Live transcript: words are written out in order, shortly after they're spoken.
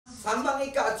สังบังอี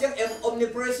กาเจียง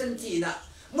omnipresent จีน่ะ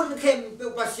มุนเข้มเป็น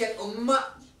ภาษามะ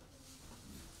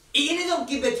อีนี่ต้อง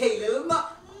กินไปเทเลยมะ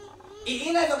อี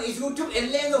นี่ต้องอิสุทุบเอ็น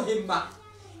เล่นต้องหิมะ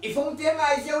อีฟงเตียงไง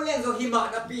เจ้าเล่นต้องหิมะ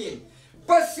นะปีนภ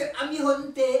าษาอามิฮอน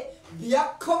เตเบีย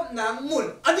คอมนางมุน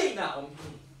อดีตนะ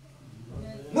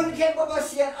มุนเข้มเป็นภา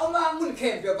ษาเอามามุนเข้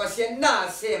มเป็นภาษาหน้า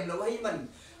เซมแล้วให้มัน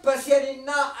ภาษาดินห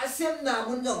น้าอาเซมหน้า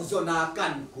มุนต้องโซนากั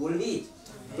นกุลี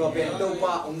ตัวเป็นตัวว่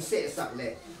าองเสสักเล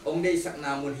ยองได้สักน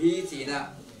ามุนฮีจีนะ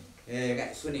ไง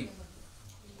สุนิ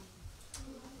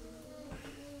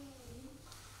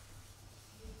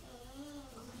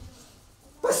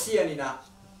ภาษานี่นะ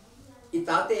อิต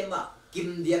าเตมะกิม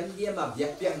เดียมเดียมะเบีย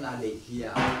กเปียงนาเลเฮีย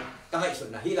ตั้งไอ้สุด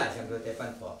นะฮีหลายฉันก็เตปั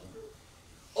นพอ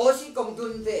โอชิกงตุ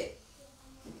นเต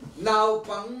นาว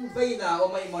ปังใบนาโอ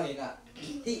ไม่มอนี่นะ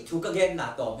ที่ถูกกระเกนนา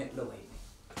ต่อเม็ดเลย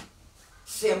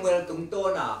เสียเมื่อตรงตัว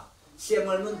นาเสีย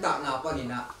มันมุนตากนาปนิ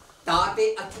นะตาเต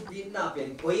อธิบินนาเป็น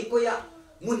กุยกุยะ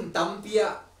มุนตัมเปีย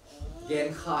เกน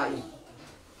ขาย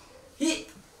ฮิ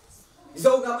โจ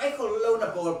งามไอ้คนเราหน้า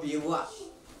บอลปีวะ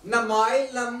น้ำไม้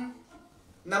ล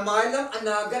ำอน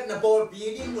าคตหน้าบอลปี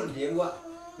นี่มุนเดียววะ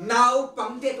นาวปั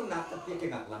งเตตรงนักตะเปียเก่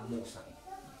งหลังมูสัง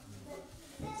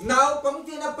นาวปังเต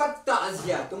นับปัตตาเสี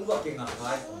ยตรงว่าเก่งหลังข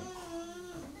าย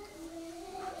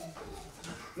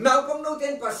นาวปังโนเต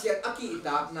นภาษาอักขิต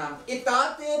ากนางอิตา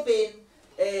เตเป็น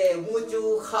มูจู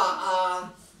ขาอา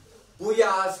ปุย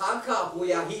าสังขาปุ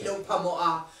ยาฮิโลพามออ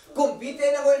ากุมพีเต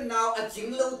นะวันนาวอจิง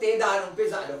โลเตดานงเป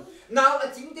ซาดงนาวอ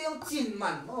จิงเตยจินมั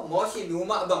นหมอชินู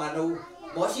มาบังอนู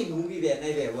หมอชินูบีเวใน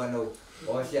เววันนูหม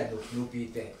อชินูปี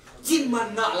เตจินมัน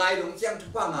น่าลายลงเจียงทุก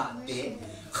ปังอันเต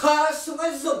ข้าสุง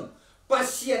ซุนปั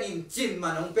สยานิมจินมั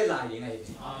นองเปลายยังไง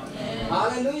ฮา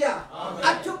เลลูยา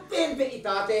อัจจุเป็นอิต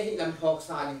าเตหิลันพอกซ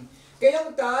านิมเกยัง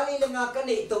ตาลีลงากันใ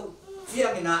นตัวเจีย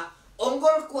งนะองก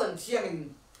อลกวนเชียง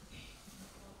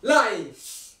ไล่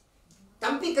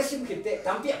ตั้มปีกระชิมขิดเตะ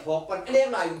ตั้มปีพอกปันเลี้ยง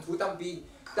ลายอยู่ถูตั้มปี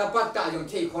แต่ปัตตาอยู่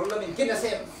ที่คนละมันกินอะไร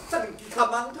สักข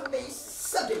มังทั้งนี้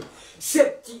สักเสพ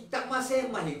จิตตั้งมาเสพ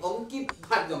มาเห็นองกิ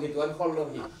พัดอยู่ที่ตัวคนละ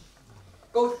หิ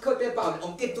ก็เขาได้เปล่าอ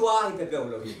งกิตัวให้เป็นเรื่อง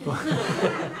ละหิ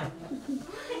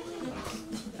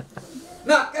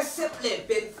น่ะก็เสพเลยเ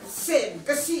ป็นเส้น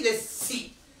ก็สีเลยสี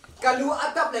ก็รู้อั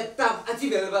ตบเลยตั้มอันที่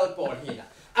เบลเบลปอดหินะ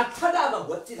อัฐดาบ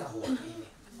หัวจิตหัว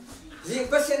ยิง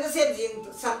ภาษาเส้นยิง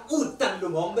สังอุดตันลุ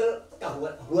มองเบลกับ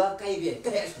หัวไก่เบี้ยก็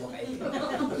แค่หัวไก่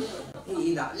อี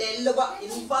น่ะเล่นละวะอิ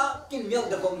นฟ้ากินเมียง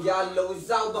ตะกงยาโลเ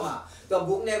จ้าบ้างอ่ะตัว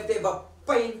บุกเนฟเตแบบไป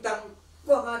ตังก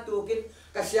ว่าหาตัวกิน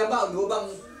กระเสียมาหนูบัง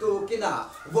ตัวกินอ่ะ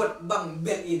วดบังเบ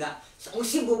ลอีน่ะสอง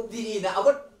สิบบุกดีน่ะเอาว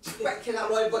ดไปแค่ละ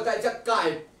ร้อยบาทจะกลาย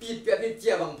ปีเปียนี่เจี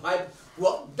ยบังไพ่หัว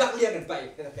ดักเลี้ยงกันไป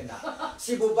แค่นั้น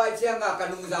สิบุไปเชียงอ่ะกัน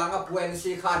ลุงจางอ่ะพวน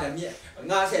สีข้าเนี่ยมี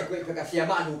งาเสกไปกระเสีย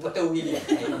มาหนูประตูอีเนี่ย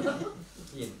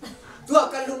ตัว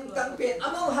กันลุงตั้งเป็นอา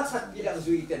มาหักสัตว์bilang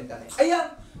zuy ten kan ayam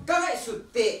kai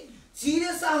sutte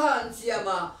sila sahan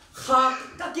siama khak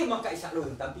kaki makai sa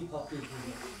lung tampi phopi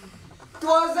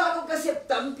tua za no kasep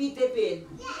tampi te pen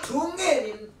thunge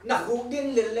nin na hungdin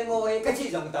len lengoi ka chi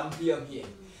jong tampi ang hi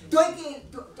toi ki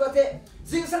to te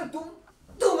jing sang tum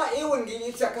tuma ewon gi ni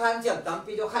chakhan jam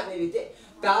tampi do khat nei te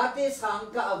ta te sang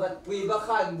ka abat pui ba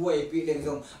khan buai pi leng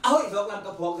jong ahoi jok lam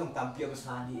ka phok jong tampi ang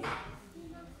sa ni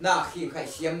น่าขี้ไข่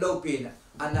เสียมโลปีน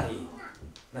อันไหน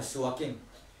น่าสวกิน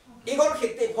อีกคนคิ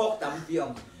ดได้พอกตำเปียง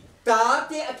ตาเ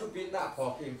ตะทุบินน่าพอ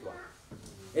กินตัว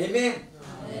เอเมน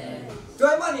ตัว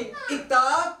มันนี่อีตา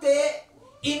เตะ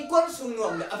อินคนสุนว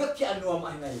มเนี่ยเอาไปเพี้ยนวม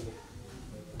อันไหน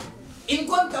อิน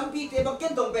คนตำปีเตะบักเก็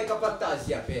ตตรงไปกับปัตตาเ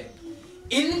สียเป็น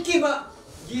อินกี่บะ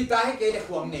กีตาให้เกย์ข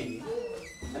วางนี่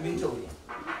อันเป็นโจย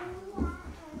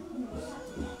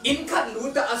อินขัดรู้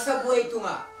แต่อาศัยไว้ตัว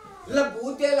ละบู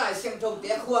เตลายเสียงทงเต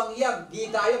ะควงย่ำกี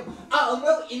ตาย่ำเอาเ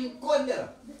มื่ออินก้นเนี่ย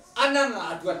อันนั้นอ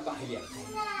าจวัดไปเรียน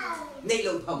ในล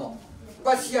มพม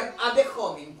ก็เสียงอาเบคอ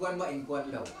มอินก้นมาอินก้น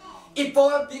เราอีปอ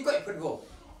ลปีก็อีพันโว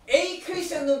ไอ้คริสเ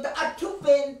ตียนนุ่นแต่อัดทุกเ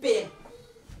ป็น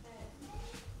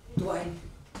ตัวเอง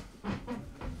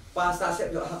ภาษาเสพ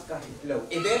ยอหักกันเรา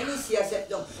เอเดนนี่เสียเสพ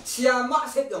ยอเสียมา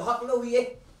เสพยอหักเราเย่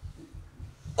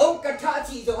องค์กษัต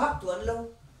ริย์ยอหักตัวเรา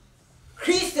ค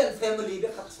ริสเตียนแฟมิลี่เบ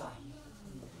คักษา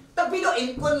tapi lo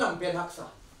inkon lang pen haksa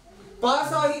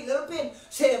pasa hi lo pen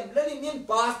sem lo ni min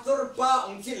pastor pa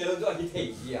ong chi lo do hi thei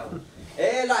hiao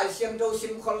lai siam tho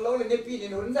sim khol lo ni pi ni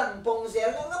hun dang pong se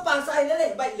lo pasa hi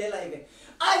le bai le lai ke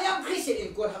ayam christian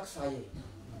inkon haksa ye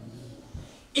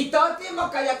itate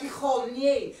makaya ki khom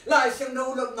ni lai siam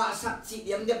no lo nga sak chi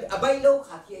diam diam abai lo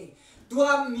khat ye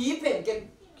tua mi pen ken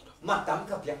matam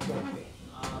ka pyak to pe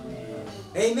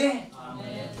amen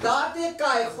tate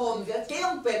kai khom je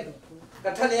keong penกั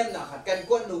นท่านเอ็มนะขัดกัน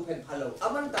ก้นนูเป็นพะโลอา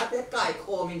มันตัดแต่กายโค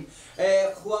มิน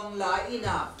ควงลาย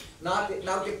น่ะ nào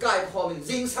cái cài phò mình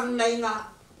dính sang này ngã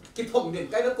cái phồng điện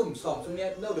cái nó cùng sòng xuống nhé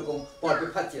đâu được không bỏ cái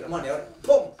phát triển mà nếu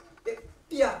phồng cái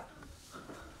tia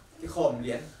cái khom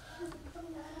liền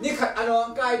นี่ขัดอารม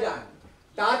ณ์กายด่าน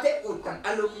ตาเตอุดกันอ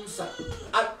ารมณ์สั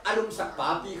กปา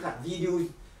ปีขัดวิดีโอ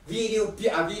ปี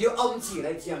วิดีโออมจีอะไร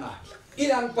เชียงอ่ะอี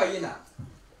หลังไปน่ะ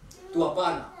ตัวป้า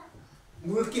น่ะ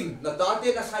มือกินน่ะตาเต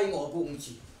น่ะใส่งอปง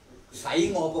จีใส่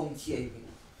งอปงจีไอ้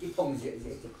ที่ปงจี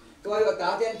ตัวก็ตา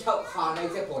เตนเท่าขาใน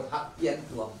เจ้าปวดหักเปลี่ยน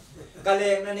ตัวกะเล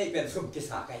งนั่นนี่เป็นสุกิ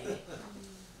สาไก่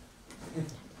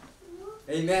เ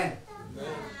ห็นไหม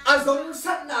อาสง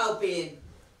สัตนาวเป็น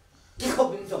ที่เขา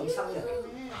เป็นสงสัตเลย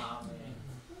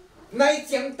ในเ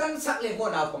จียงตั้งสักเลยหัว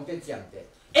หน้าผมเป็นเจียงเตะ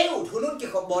อุดทุนกี่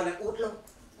เขาบอลนะอุดลง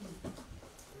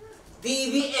ที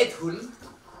วีทุน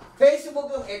เฟซบุ๊ก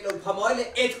ลงพมอยเลย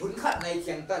ทุนขัดในเ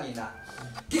จียงตั้งนี่นะ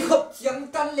กี่เขาเจียง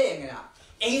ตั้งเล่งนะ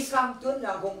สร้างตัวน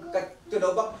ะคงกับตัวเรา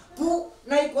บอกผู้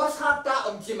ในกว่าสักตาอ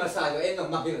งค์จิมาสายอยู่น้อง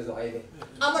มาเห็นเราไอ้เว้ย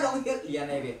อามันองค์เลี้ยน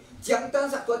ไอ้เว้ยเจียงตั้ง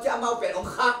สักตัวจะมาเป็นอง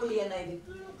ค์ข้าเลี้ยนไอ้เว้ย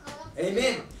เอเม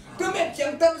นตัวเม็ดเจีย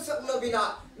งตั้งสักเราบินา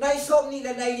ในช่วงนี้แล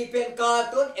ะในนี้เป็นการ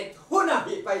ต้นหัวหน้า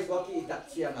ที่ไปสวากีตัด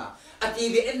เชียงอ่ะที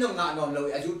วีนงงานนเลย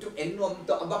ยูทูบนม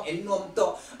ต่อบางนมต่อ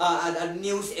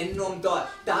นิวส์นมต่อ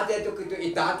ตาเด็ดตัวคือ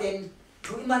ตาเด็ด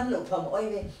ทุกมันหลบทำอ้อย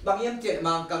เว้ยบางยามเจ็ด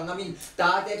มังกังงามินตา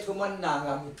เด็ดทุกมันนาง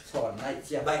ามินสอนในเ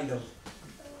ชียใบลง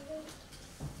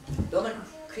ตัวมัน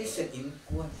คริสเตียนอินก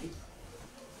วนที่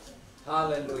ฮาเ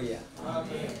ลลูยา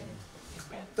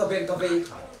ตัวเป็นตัวไป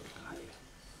ขาย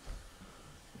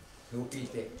ดูปี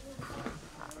เต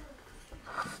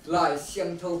ลายเสียง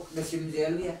ทุกในซิมเดีย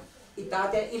เลยอีตา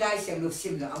เด็ดอีลายเสียงลูกซิ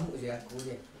มนะอามุเดียกูเล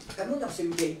ยกันนู้นนักซิม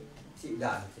เกย์สิด่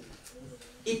าน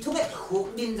อีทุกอย่างขุก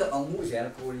ดินจะอามุเดีย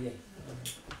กูเลย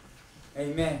เอ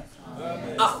เมน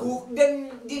อ่ะขุกดิ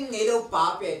นไงเราป่า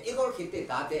เป็ดอีก็คิดแต่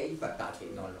ตาเด็ดอีปัตตาเท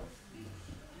นอนลง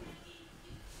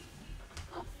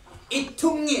อีทุ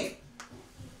กอย่าง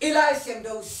อีลายเสียงเร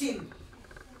าซิม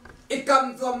อีก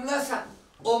ำตัวมันละสัต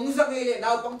องค์สังเกตเร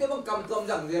าบางทีมันกำตัว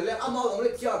สังเกตเลยอามาองค์เล็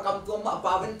กเจ้ากำตัวมาป่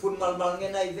าเป็นฝุ่นมัลเงี้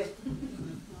ยไงเว้ย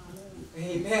เฮ้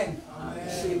ยแม่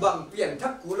สีบังเปลี่ยนทั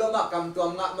กกูแล้วมากำตัว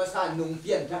งะมาสานนุ่งเป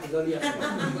ลี่ยนทักเราเรียน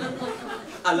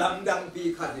อลัมดังปี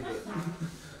ขัดเลย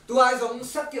ตัวไอ้สง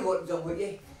สักกี่วันจงหัวเย่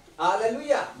อาเลลุ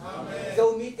ยาเรา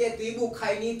มีแต่ตีบุกใคร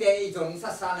นี่แต่จงสั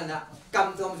กสังนะก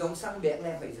ำตัวจงสังแบกแร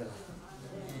งไปเถอะ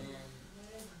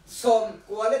สมก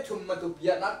ลัวและชุมมาตุปี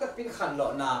นักตะปินขันหล่อ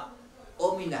นาโอ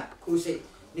มินะคูเซ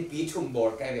นี่ปีชุมบอ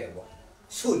ลแกเวบ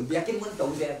สุนเบียกินมันโต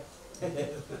เจ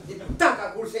นี่ตากา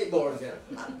คูเซบอลเจ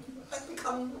มันค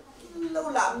ำเรา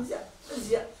ล้ำเสี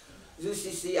ยจู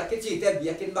ซีอะคิดจีเตเบี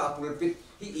ยกินบาปูลปิด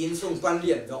ที่อินส่งปันเห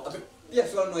รียญดอกเรียก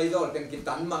ส่วนหน่วยดอกเป็นกิน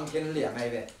ตันมังเคนเหลี่ยมไง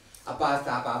เว้ยอาปาซ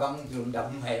าปาบังลุมด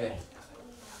ำไงเว้ย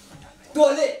ตัว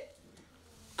เล่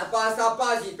อาปาซาปา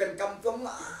จีเป็นกำกำ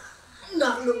นั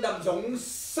กลุมดำสง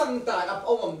สังตาอับอ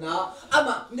มนาอาม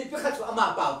านี่เป็นข้าชัวอามา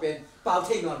เปล่าเป็นเปล่าเ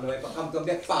ท่งอนเลยประคำตัวเ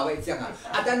ด็กเปล่าไอ้เจ้าอ่ะ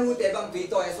อาจารย์นูแต่บางปี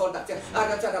ตัวไอ้โซนตัดเจ้าอา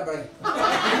จารย์จะทำอะไร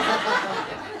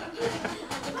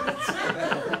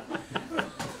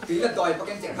ปีละต่อยประ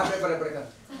กันเจ็บทำอะไรกัน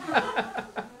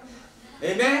เ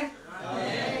ห็นไหม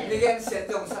นี่แกเสีย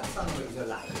ตรงสังเลยจะ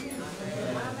ไหล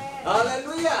ฮาเล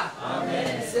ลูยา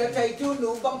เสียใจจูหนู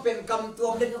บังเป็นกำตัว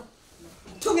เด็ก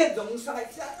ทุกอย่างสงสัย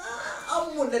จะเอา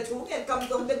หมุนเลยทุกอย่างกำ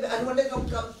ตัวเป็นอันวันได้ก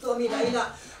ำตัวมีไหนนะ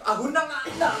หุ่นนั่งอ่ะ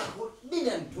หุ่นนี่เ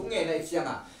นี่ยทุกอย่างในเชียง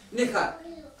อ่ะนี่ค่ะ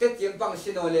เต็ดยังปังชิ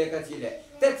โนเลกจีเลย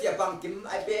เต็ดยังปังกิม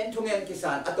ไอเป็นทุกอย่างกิส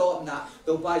านอะโตนะ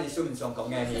ตัวป้ายิสุนส่งของ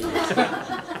แง่นี้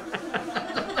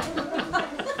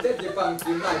เต็ดยังปัง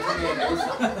กิมไอทุกอย่างในกิส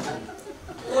าน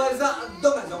ตัวจะต้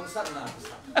องสงสัยนะ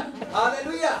ฮาเล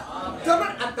ลูยาถ้ามั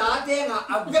นอัตตาเด้งอ่ะ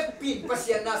เว็บปีนพัศ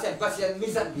ยันน่าเซนพัศยันมิ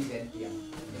สันดีเดนเตียง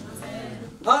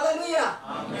ฮาเลลูยา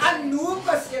อันนู้น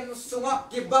พัศยันสงบ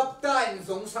กิบับตาย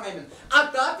สงสัยมันอัต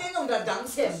ตาเด้งองค์ดัง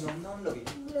เซนน้องเลย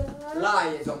ไล่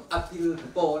สงอภิล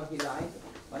ปอนที่ไล่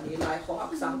วันนี้ไล่ของอั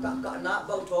กษรกังกันนะเบ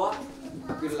าท้อ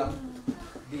อภิลัง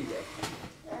ดีเลย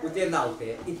อุเทนเอาเต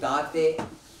อิตาเต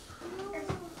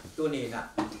ตัวนี้นะ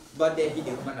บัดเดฮิ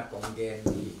ดิมันนักกองเกน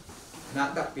ดีนัก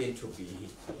ตะเปียนชุบี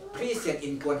คริสเตียนอิ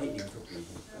นกวนฮิดิมชุบี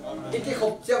อีกที่เขา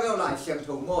เจ้าไม่เอาหลายเชียง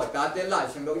ถูงโม่ตาเต้นหลาย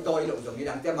เชียงโดยตัวอีหลงส่งที่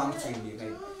ดังแต่มังชิงดีไง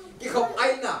ที่เขาไอ้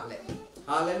หนักเลย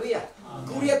ฮาเลลูยา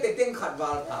กูเรียกเต้นขัดวา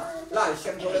ลผาหลายเชี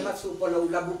ยงโดยมาสูปโล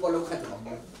ลาบุปโลขัดของ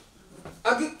มึงอ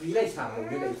ากิปีไรฉางเล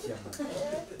ยไรเชียง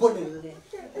ปนเลย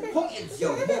พงเอ็ดเจีย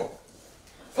วโม่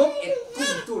พงเอ็ดกุ้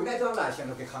งตูได้ต้องหลายเชียงเ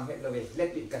ราไปคังเฮ็ดเลยเล็ด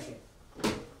ปิดกระเซ็น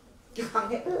กี่ครั้ง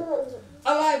เนี่ยอ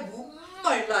ะไรบุ๋มไ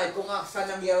ม่ไล่กงอักษร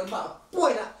ยังเยอะมากป่ว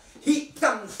ยนะฮิ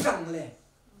ตังเลย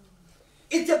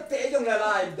อีจะเตะยังละล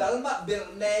ายดัลมาเบล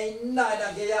ในนายนั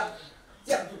กเกียร์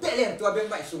จะเตะเล่นตัวเป็น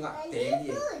ไม่สุงอ่ะเตะดี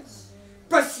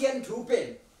พัศยันถูเป็น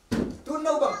นเอ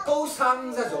าบังกูสั่ง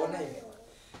จะโจนให้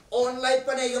ออนไลน์ป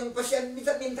นายงพัชนมิต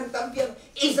รมินทั้งตั้มเพียง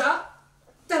อีซ่า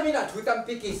แต่ไม่น่าถูกตั้ม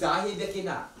ปีกิซ่าฮิเดกิ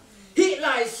น่าฮิไล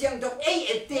เสียงดอกเอ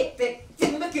เตเตจึ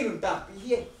งไม่กินตั้มปีเ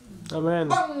ฮีย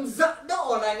บังจะได้อ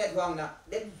อนไลน์เน็ตวังนะ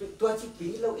เด็ดตัวชิปี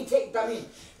เราอีเทตั้มมิน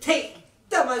เท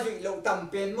แต่มาจุยเราตั้ม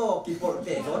เป็นโมกิปอร์เต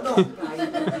โนโน่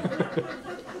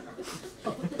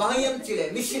บางอย่างจีเลย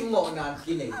มิชิมโมนาน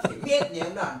กินเองเมียเนี่ย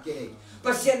นานกินเอง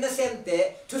ปัจเจียนนั่นเซนเต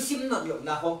ทุชิมนักหลงน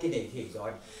าห้องกินเองที่จอ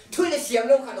ยทุยเสียงเ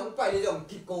ราขนมไปเลยจง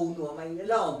กิโกนัวไม่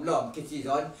ล้อมกินจีจ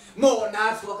อยโมนา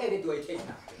สัวแค่เป็นตัวเท่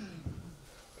นะ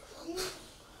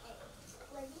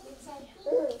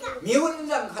มีวัน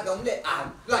ยังขนมเลย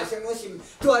หลายเสียงโนชิม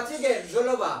ตัวที่เก่งสุดแ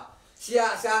ล้วว่าเสีย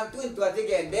สามตุนตัวที่เ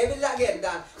ก่งเดวิดละเก่ง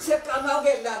ดันเสียกำเอาเ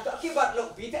ก่งดันตัวขี้บัดหลง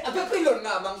ปีแต่เอาไปหล่นห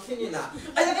น้าบางที่นี่นะ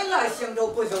อะไรกันหลายเสียงเรา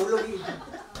ไปสู่โลกี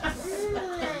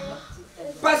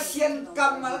ปัจเจียนก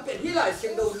ำมาเป็นที่หลายเสีย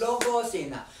งเราโลโก้สิ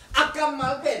นะอากำมา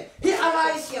เป็นที่อะไร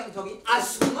เสียงทวีอา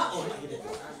สุงะโอ้ย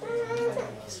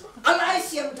อะไรเ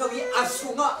สียงทวีอาสุ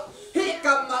งะที่ก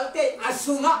ำมาเป็นอา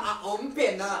สุงะอาอมเป็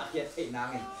นนะเฮียที่นั่ง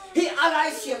ที่อะไร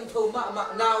เสียงทวีมา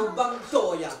นาวบังโต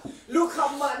ยาลูกค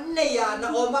ำมันเนี่ยนะ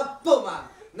อมาปุ่ม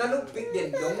นั่นลูกปิดเด่น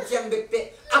ยงเจียงเบกเต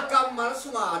อากำมาสุ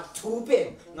งะทูเป็น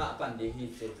น่าปันดีฮิ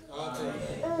ต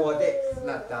โบเด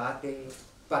น่าตาเต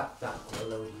ปัตตะโค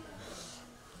โล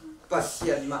ปัสเซี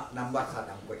ยนมานำวัดขา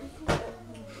ดังกุย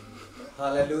ฮา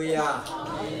เลลูยา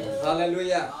ฮาเลลู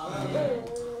ยา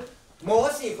โม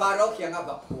สีฟาโรห์เขียงกับ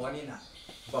บักหัวนี่นะ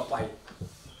บักไป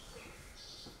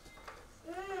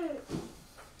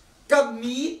กับ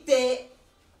มีเต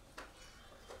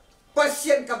ปัสเซี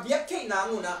ยนกับยักษ์ที่นา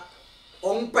งุนะอ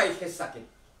งไปแค่สักกิ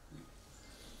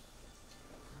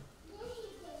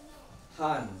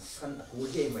ฮันสันกู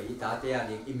เฮไม่ตาเตีย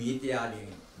นิอิมีเตียนิ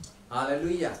ฮาเล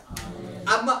ลูยา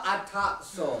อามาอัฐะ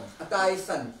สมอัตาย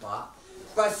สันปะ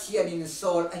ปัสเซียนินโซ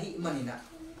ลอหิมันินะ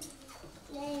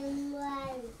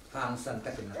ทางสันตะ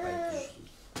กินไป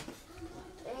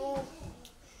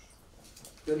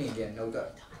ตัวนี้เรียนเราจะ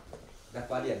ดัก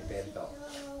ว่าเรียนเป็นต่อ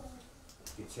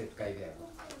ติดเช็ดไกลแบบ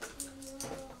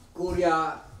กูเรีย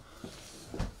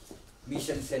มิช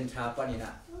ชั่นเซ็นทรัลปะนี่น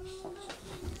ะ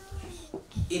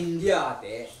อินเดียเต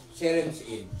ะเชเรนส์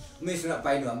อินมิสนาไป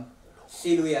หนุ่ม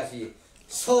ซิลุยาซี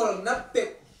โซลนับเป็บ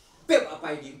ไป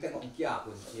ดิ้งกันของกี้อาคุ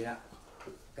ณสินะ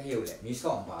ก็เหี่ยวเลยมี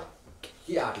2 บาท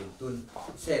กี้อาดินตุน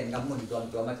เส้นน้ำมันตั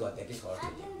วมาตัวแต่ที่โซล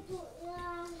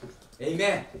เห็นไหม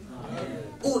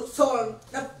อุดโซล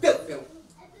นับเป็บ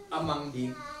อามังดิ้ง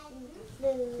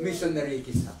มิชชันนารี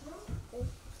กิส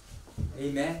เห็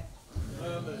นไหม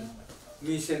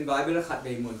มิชชันไบเบิลขัดใบ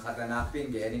มุนขัดนาปิ้ง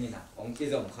แกนี่นะของที่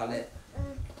ส่งเขาเลย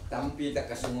ตำปีตะ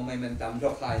กระสุนไม่มันตำร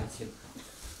อกลายชิ้น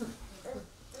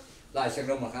ลายเชิง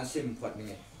ลมมาคันซิมพอด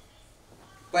นี่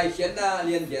ไปเขียนนาเ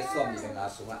รียนเดียดซ้อมอยู่ในนา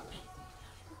สุงะ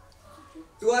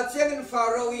ตัวเชียงฟา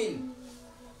โรวิน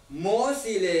โม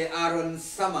ซิเลอารอน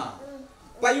สมา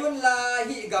ไปยุนลา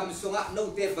ฮิกัมสุงะนุ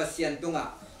เตฟเซียนตุงะ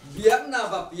เบียกนา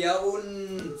บเปียอุน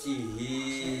จีฮี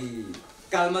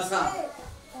กัลมาซา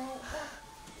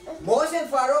โมเซน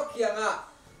ฟาโรเขียงะ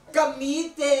กัมมี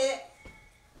เต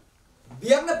เบี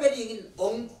ยงน่ะเป็นอย่างนี้อ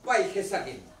งไปเขสั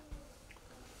กิน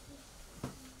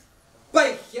ไป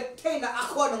เขียนเท่น่ะอ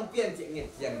ควานองเปลี่ยนจริงเนี่ย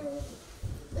อย่าง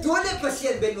ตัวเล็กเปอร์เซ็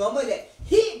นต์เป็นหัวมือเลย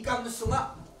ฮีกำสุงะ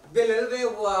เบลเว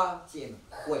วัวเจียน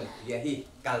ควรเรียฮี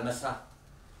กัลมาซา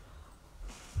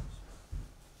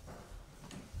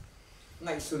ไง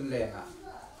สุนเลยอ่ะ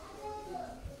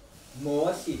โม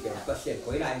สีเป็นเปอร์เซ็นต์ขอ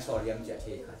งไลน์สอเรียมจะเท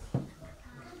กัน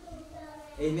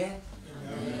เอเมน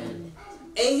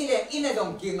เอ้ที่เล็กอินในด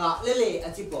งกิงอ่ะเล่ๆอา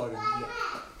ชีพบอลเนี่ย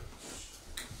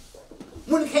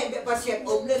มุนแข่งแบบประเสริฐอ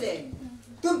มเล่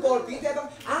ๆตุ้นบอลปีแต่บาง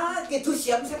เกทุเสี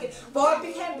ยมสักบอลปี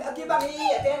แข่งแบบที่บางนี่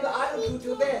แต่แบบดู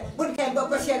ทูเบ้มุนแข่งแบบ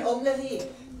ประเสริฐอมเล่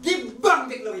ๆกิบบังเ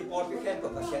ด็กเลยบอลปีแข่งแบ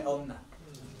บประเสริฐอมน่ะ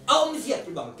อมเสีย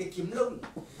ที่บังกิกิมเลย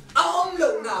อมล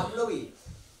งน้ำเลย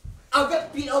เอาแบบ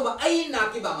ปีนอมไอ้นา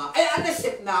กิบังไอ้อันนั้นเสร็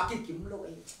จนากิกิมเล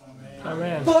ย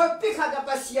บอลพิฆาต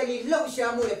ปัสยาลีโลเชีย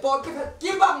มุเลยบอลพิฆาต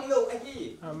กิบังโลไอ้ที่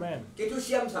กิทุเ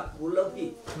สียมสักบุลพี่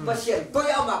ปัสยาลีก็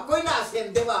เอามาก็น่าเสียม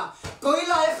เดี๋ยวก็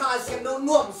ไล่ขาเสียมโดน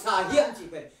น่วมสาเฮียมจี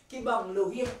เป็นกิบังโล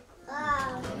เฮีย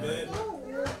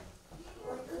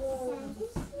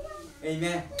เอเม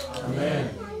น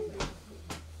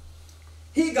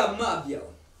ฮิกัมมาเบียว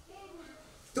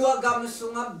ตัวกัมสุ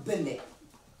งะเบเน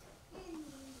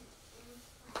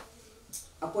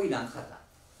apa inang kata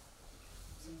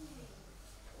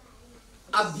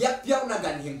abyak piaw na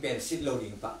ganhing persit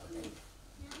loading pa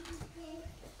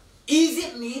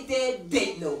Egypt ni te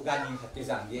date lo ganhing kati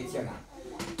sang ye changa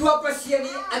tua pasiani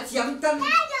atyam tan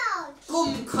kum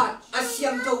khat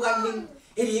asyam to ganhing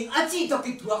ring achi to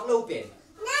ki tuak lo pen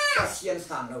pasien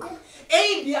sang đâu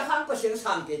ấy bia khang pasien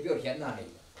sang cái biểu hiện này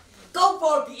câu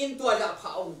bò bị in tua là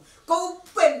phao câu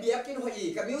bên bia cái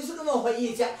hội cái music nó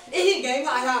hội chứ ấy cái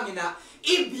ngại hàng này nè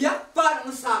ít bia bắt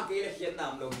ông sang cái là hiện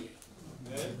nam đâu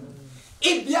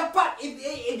ít bia bắt ít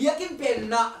bia cái bên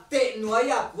nè tệ nuôi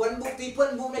à quân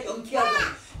buk này ông kia rồi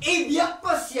ít bia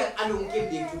pasien anung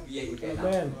kim đi chụp bia cái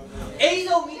nào ấy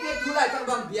đâu mình cái thu lại thằng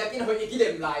bằng bia cái hội cái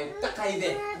đệm lại tất cả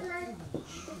về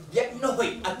biết nó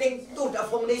hội à tiếng tu là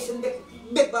foundation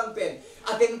biết bằng pen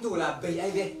à tiếng tu là bề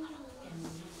ai về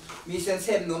mi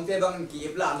xem nông thế bằng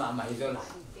kịp là mà mày rồi lại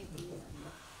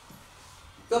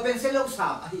tôi bên sẽ lâu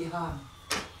sạm thì ha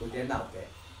tôi đến nào thế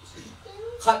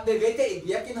khát để về thế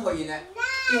biết cái hội này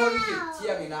cái hội kịp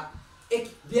chiang này nè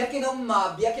biết cái nó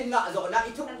mà biết cái nợ rồi nè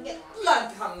ít thông nghe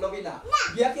lan thằng nó bên nè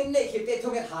biết cái này khi thế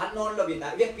thông nghe hạt non nó bên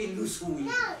nè biết pin lu suy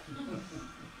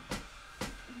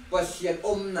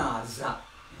pasien nà giặc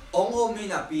ông ôm mi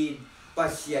nà pin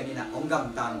pasien ni nà ông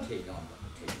gầm tan thế non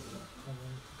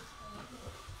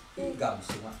gầm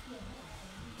xuống á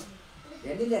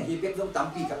để nên là hi biết giống tắm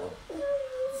pi cả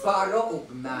pharaoh ục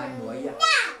nai nuôi ya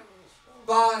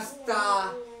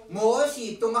pasta mỗi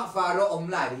si tung á pharaoh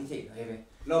lại đi thế này về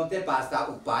lom te pasta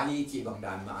ục pa hi chỉ bằng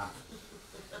đàn mà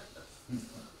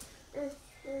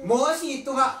mỗi si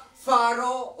tung á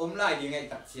pharaoh lại đi ngay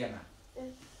tập chiang à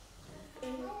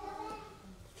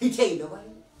thì chạy đâu vậy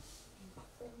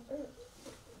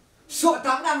sợ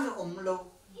tám đang rồi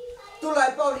lâu tôi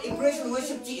lại bảo impression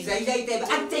worship chị dây tay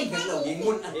ăn tay hết lâu đi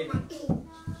muốn ăn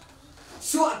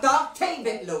sợ tám tay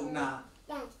hết lâu na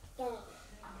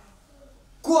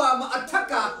qua mà ăn thắc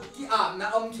cả cái ảm na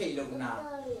ông chạy lâu na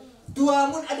tua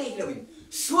muốn ăn đây lâu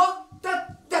sợ tất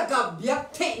tất cả biết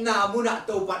thế nào muốn ăn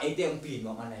tàu bạn ấy đem pin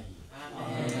mà ăn này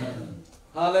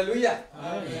hallelujah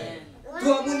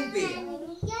tua muốn pin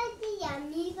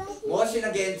mỗi xin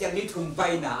again chẳng đi thùng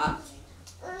bay nà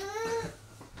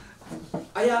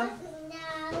ai à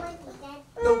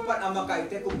đâu bắt ama cái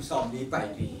thế cùng sòng đi bay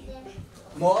đi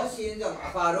mỗi xin rằng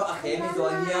pha đó à mi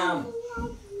rồi nham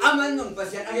aman nung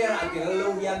pasien ai ra cái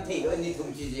lâu nham thì đó đi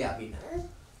thùng chi gì à pin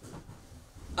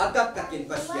adak takin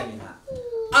pasien nà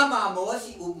ama mỗi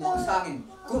si mỗi sang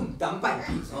cùng tắm bay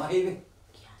đi rồi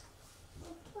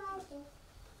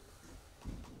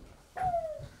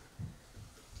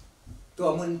ตัว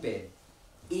มันเป็น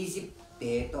อียิปต์เต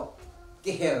ะต่อ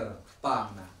กิเฮลปัง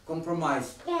นะคอมเพรไม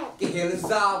ส์กิเฮล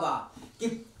ซาบะกิ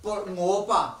ปอโง่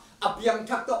ปะอเปียง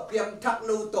ทักต่อเปียงทัก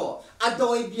ลูต่ออด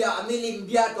อยเบียอเมลิมเ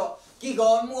บียต่อกิก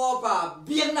อนโง่ปะเ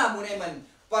บียงนามุนไอมัน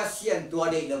ปัสเซียนตัว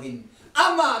เด็กลวินอา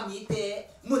มามีเตะ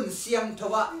มุนเสียมท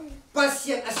ว่าปัสเซี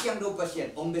ยนอาเซียนดูปัสเซียน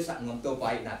องเบสังงมตัวไป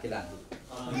นักกีฬา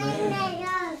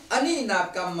อันนี้นับ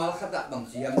กำมัลขตะบัง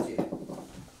เสียมจี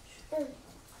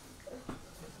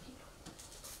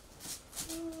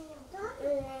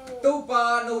tu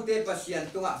pa no te pasien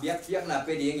tunga biak na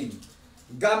pe dingin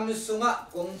gam sunga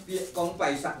kong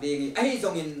pai sak dingi ai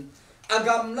zongin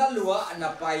agam la lua na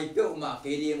pai pe ma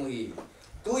ke di mo hi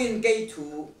tuin ke thu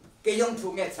ke yong thu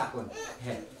nge sakun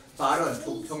he paron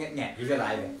thu thu nge hi ga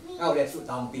lai be au le su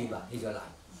tong pi ba hi ga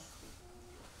lai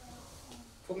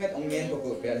thu nge ong ngen ko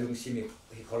pe lung simi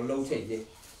hi khol lo che ye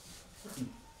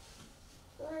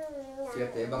chia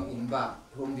te bang in ba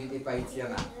hum di te pai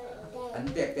chiang a anh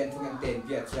đẹp tên phương anh tên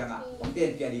Việt chăng ạ, ông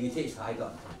tên Việt đi thế sai rồi,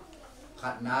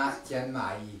 khát na chân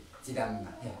mày chỉ đầm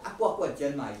nè, quá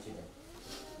chân mày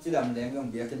chỉ đầm đem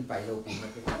ông Việt chân phải lâu cùng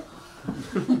cái,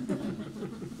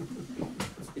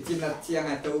 chỉ là chiang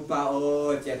à tàu bao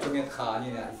chè trong cái khá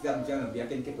như này, chỉ đầm chân ông Việt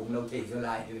trên cái tụng lâu thì rồi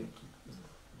lại rồi,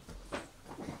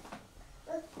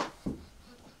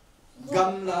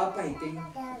 gầm lá bảy tinh,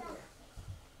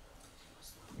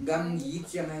 gầm gì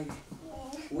chiang này,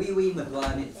 uy mật vào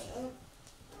này.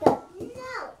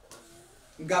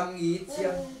 Gam ý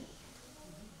chiang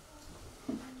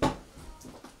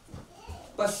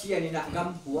pasien ina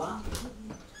gam hua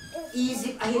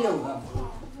Egypt ai lâu gam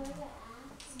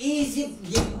Egypt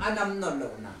yim anam non lâu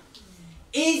na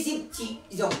Egypt chỉ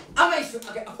dùng amai su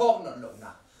cái phong non lâu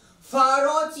na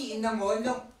Pharaoh chỉ na ngồi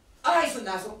dùng amai su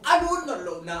na su adun non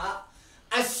lâu na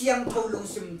asyang thâu lung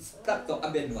sim cắt to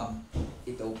aben ngam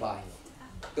itau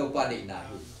pa de na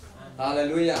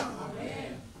hallelujah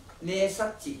nè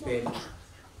sắc chỉ bên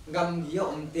gam gì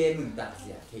ông tên mình đặt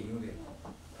gì thì như vậy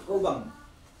cô bằng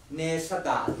nè sắc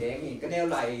đã thế thì cái neo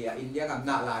lại India ngầm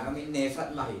nạ là nó mới nè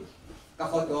sắc mày các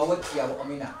con đó vẫn chiều ông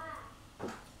ấy nè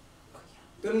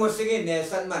tôi một sinh nè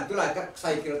sắc mà tôi lại các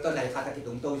sai kiểu tôi này khá là cái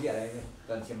đúng tôi gì đấy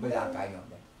còn xem bây giờ cái nhóm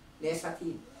đấy nè sắc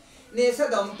thì nè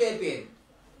sắc đồng tên biển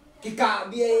cái cả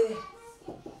bia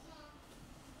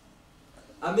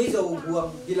ami dầu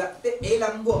buông thì là tết ấy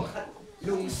lắm buông khát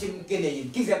ลุงซิมกินเอง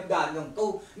กินเจ็บด่านลง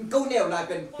กูแนวลายเ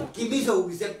ป็นกิมิโซ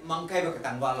กิเจ็บมังไคประ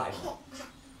กันว่าไหล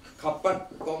ขับปัด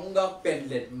กองก็เป็น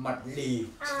เล็ดมัดลี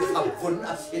ขับฝนอ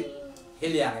าทิตย์เฮ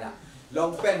ลียงนะลอง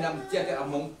เป็นนำเจ้าอ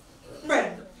มงเป็น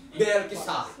เบลกิส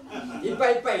าอี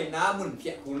ไปน้ำมุนเพี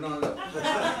ยคุณนอนเลย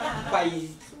ไป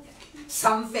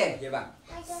ซ้ำแฝงใช่ป่ะ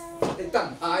ตั้ง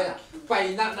ท้ายน่ะไป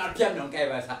นักเพียนของแก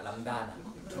ไปสักลำด้านน่ะ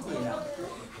นี่นะ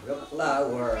รกลา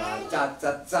วราจ้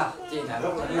าจีน่ะร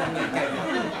กลาวนี่แก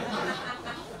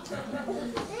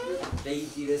ได้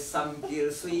ที่จะซ้ำที่จ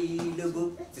ะสุยดูบุก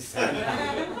จะสั่ง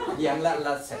ยังล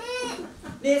ะเสร็จ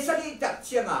นี่สักทีจัดเ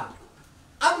ชียงอ่ะ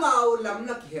อามาลำ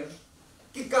นักเห็น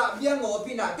กิกะเบี้ยงอ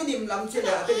พี่น่ะก็ดิมลำเชียง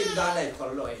อ่ะก็ดิมด้านไหนขอ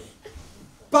ลอย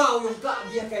เปล่าอยู่กะเ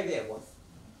บี้ยไกลเบี้ยวะ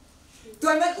ตั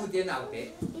วนั้นอุดเดียนเอาเตะ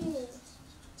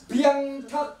เพียง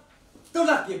ทักตัว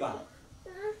ละกี่บาท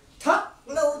ทัก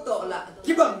เราต่อละ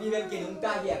กี่บาทมีเป็นกินนุ่งต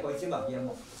าแย่กว่าใช่ไหมเพียง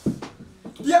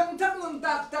เพียงทักนุ่ง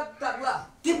ตักละ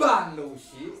กี่บาทเรา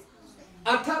สิอ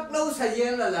าทักเราใส่ยั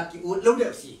งละกี่อุดเราเดื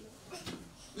อดสิ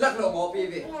ลักเราหมอปี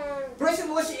เว้เพราะฉะ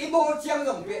นั้นว่าสิอีโบเชียงล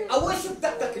งไปเอาไว้สิตั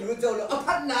กกินรู้เจ้าเลยเอา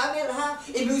พัดน้ำเนี่ยนะฮะ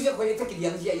อีมิวสิคอยทักกิน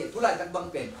ยังเสียทุลายตักบัง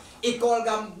เป็นอีกอลก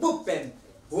ำบุบเป็น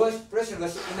เพราะฉะนั้นว่า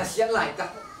สิอินาเสียงไหลตัก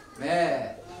แม่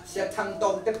เสียทางตร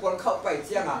งแต่คนเข้าไปเ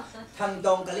สียงอ่ะทางต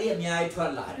รงก็เรียกยายทว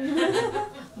นหลาน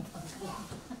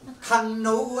ทางโ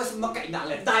น้ว่าสมัครไก่หนัก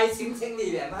เลยตายสิงนี่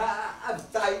แหละมา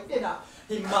ตายเนี่ยนะ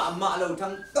หิมะมาเราทา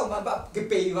งต้องมาแบบกี่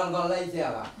ปีวันก็อะไรเสีย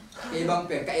อ่ะปีบางเ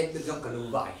ปลี่ยนก็เอ็นเป็นจงกระดูก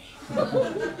ใบ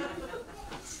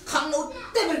ทางโน้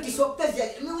แต่เป็นกิจวัตรแต่ยัง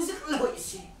ไม่รู้สึกเลย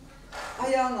สิไอ้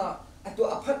ยังอ่ะตัว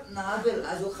อภัทนาเวล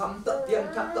าจะคำต่อเพียง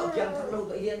ทักเรา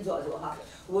ก็เรียนจ่อฮะ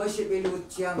ว่าสิไปรู้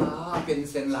เชียงอ่ะเป็น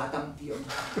เส้นลาตั้มเพียง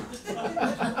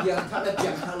ทักแล้วเพี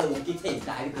ยงทักเราคิดเห็นไ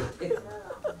ด้เลย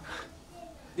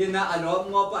ดินะอันนั้น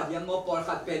งอปัดยังงอปอล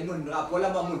ขัดเป็นมุนรับพอแล้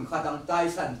วมามุนขัดตั้งใจ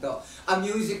สั่นต่ออ่ะ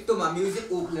มิวสิกตัวมามิวสิก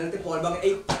อุกเลยแต่พอลบางไอ้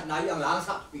ไหนอย่างล้าง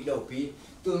สักปีเดียวปี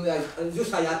ตุ้มยุ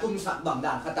สายาตุ้มสักบางด่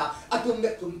านขัดตาอ่ะตุ้มเด็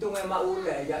กตุ้มมาอุเล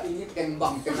ยอย่าอีนี่เก่งบั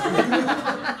งเก่ง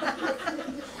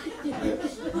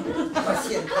มาเ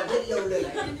สียงขัดเร็วเลย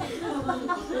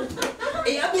ไ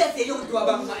อ้อาเบียเสียงตัว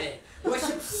บางไหนว่า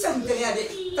ชิบซึ่งจะเนี่ยดิ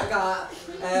ตะกา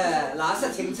ลาสะ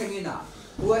เชิงนี่นะ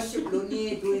ว่าชิบลุนี่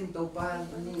ตัวอินโตปาน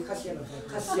อันนี้ข้าเสี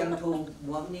ยงโทม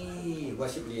วมนี่ว่า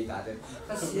ชิบลีตาเดิน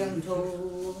ข้าเสียงโท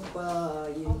ปา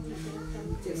ยิน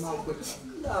เจ้ามากุด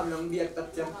ดาวลงเบียดตัด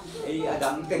จังไอ้อดั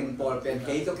มเก่งปอลเป็นเก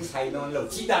ย์ตัวที่ใช้นอนเหล่า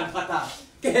ชีดันพัตา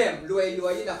แก้มรวย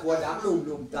นี่นะหัวดัง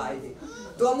ลุมตายดิ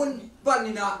ตัวมุนปัน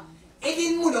นี่นะไอ้ดิ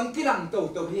นมุนของกิรังโ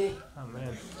ตพี่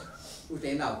อุเท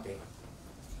นเอาเต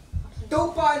โต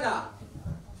ปานะ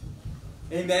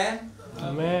เอเมน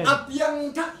อับยัง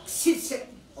ทักษิเส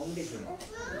องเด็ก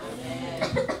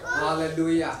ฮาเลลู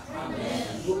ยา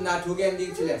บุญนาทุกอย่างดิ้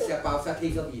งเฉลี่ยเสียเปล่าสักที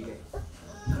ก็มีเลย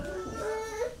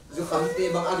จะคำเตะ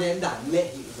บางอะไรดันเละ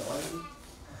อีกร้อย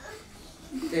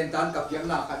เต้นตามกับยัง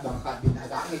หน้าขัดบางขัดบินอา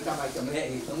ดาไม่ทำไมจะเละ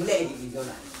อีกต้องเละอีกเท่าไ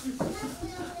หร่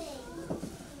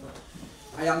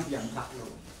พยายามเพียงทักล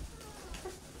ง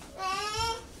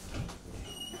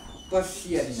ก็เ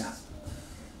สียนี่นะ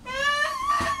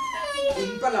อิ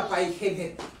นปะละไปเคเบ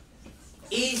ต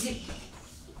อียิปต์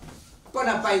ปะล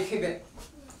ะไปเคเบต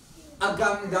อากา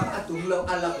มดังอตุงโล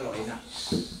อาลักลอยนะ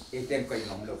เอเต็มก็ยัง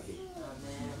งโลกี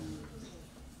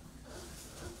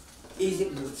อียิป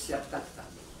ต์นุสเซียตัดตัด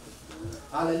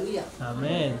ฮาเลลูยาอาเม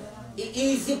นอี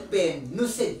ยิปต์เป็นนุ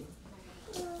สิน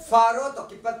ฟาโรห์ต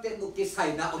กิปัตเตนุกิไซ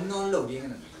นะอมนอนโลดีกั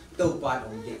นตัวปานอ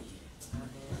งเดีย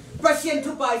ประเทศ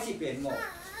ทุบายสิเป็นโม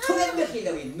ทุกอย่างไม่คิดเล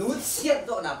ยนุชเสีย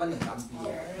ตัวน่ะเป็นหนึ่งคำพี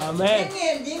อาเม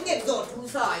นยิ่งเงินโดดทุ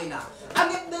สายนะอาเ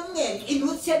มนดึงเงินอินุ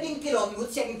ชเสียดิ้งกิโลนุช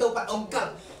เสียดิ้งตัวปัดองค์กับ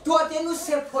ตัวเจนุชเ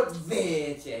สียพอดเว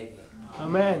เจอา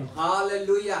เมนฮาเล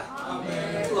ลูยาอาเม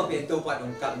นตัวเป็นตัวปัดอ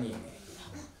งค์กับนี่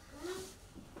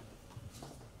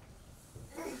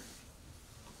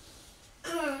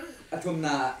อาทุมน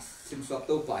าสิมสอบ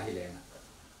ตัวป่าฮิเลนะ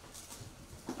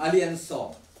อาเลียนสอ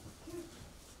บ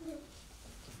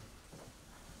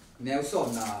แนวสอบ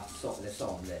นาสอบและสอ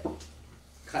บเลย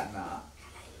ขัดนา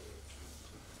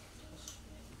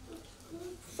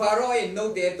ฟาโรห์โน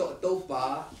เดโตตัวป่า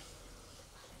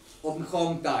อมคอม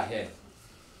ตาเห็น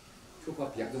ทุกคน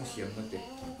อยากต้องเสียงมันเตะ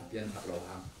เปลี่ยนผักเรา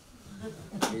หัง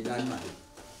ไม่ได้มา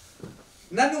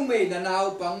นั่นนุ่มไม่นาว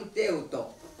ปังเตียวตก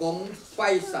กงไฟ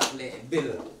สักเละเบล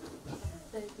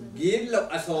กินหลอก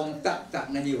อสมตัก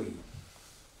นั่นอยู่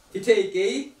ที่เท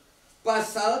กี้ภา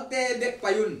ษาเตเด็กพ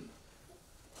ยุน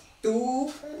ตู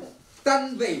ตัน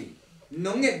เวน้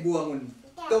องเอ็ดบัวงุน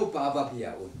ตัวป่าบาเบีย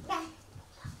อุน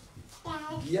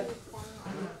เ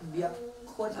บีย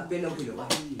คนอาเป็นเราผิดหรือว่า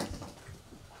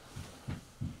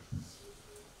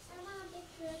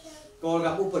ก็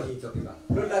กับอุปนิจกิบะ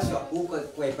รถละสอบอุป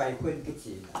ไปคุยกิ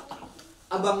จี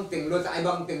abang ting lo ta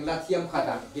abang ting la thiam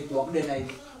khata ki tuak de nai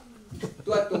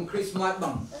tua tung Christmas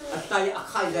bang atai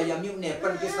akhai ja yam yu ne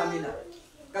pan ki samina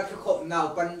ka ki khop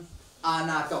naw pan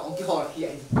ana to ong ki hor ki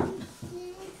ai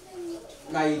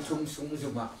ngai chung sung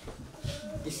zuma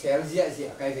ki sel zia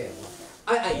zia kai ve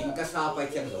ai in ka sa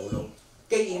pai chang lo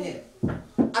ke in ne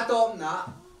atom na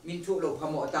min thu lo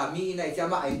phamo ta mi nai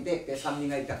chama ai te ke sam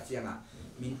ni ngai tak chianga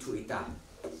min thu ita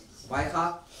vai kha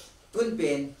tun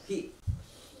pen hi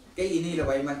cái ini là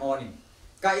vậy mình on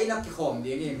cái nó cái khom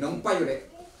gì này nóng bay rồi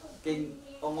cái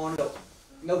ông on đâu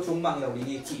nấu chúng bằng dầu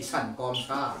đi chỉ sản con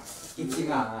xa cái chi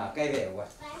ngà cái vẻ vậy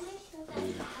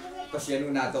có xe nu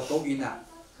na tổ cố in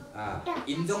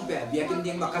in trong vẻ việc kinh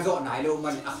điển mà cái dọn này luôn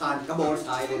mình akan cái bol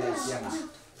sai đây là xe ngà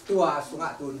tua xuống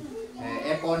ngã tuần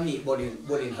em con nhị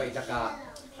bolin phải chắc cả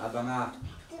bằng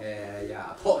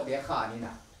ya phô để khá như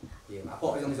nào thì mà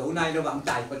phô trong dấu này nó bằng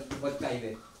tài vật cây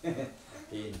về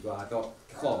thì qua to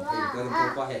khom thì tôi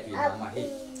có hệ thì mà hi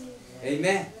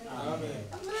amen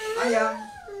ai à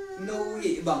nấu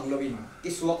gì bằng lobin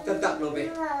cái suộc tất tật lobin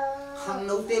hàng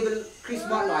nấu table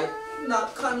Christmas lại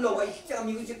nạp khăn lobin chẳng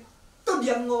mình chỉ tôi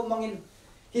điang ngô mangin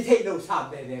thì thấy đầu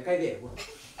sạm về cái để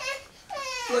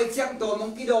tôi chẳng tổ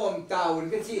mong cái đồ tàu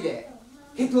cái gì để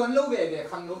thì tuần lâu về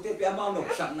hàng nấu table mang nộp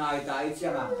sẵn này tại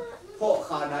chẳng àพ่อข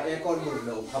านาเอก้อนมุนเ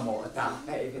ราขโมยตาไ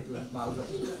อ้เพื่อนมาหลง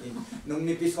นุ่ง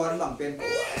นี่พิซซ่าบางเป็น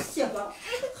เสียบะ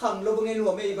ขังเราบางเงินร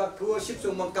วมไม่บักครัวชิป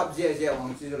ซุ่มมังกับเจียวของ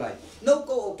ที่อะไรนก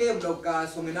ก็โอเคมันเราการ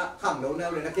สมินะขังเราเนี่ย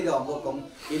เลยนะที่ดองก็ของ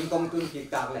อินกองทุนกิจ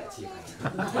การแหละชี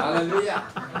อะไรเนี่ย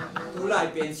ทุไล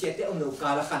เป็นเสียที่เอาเรากา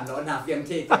รละขันเราหนาเพียงเ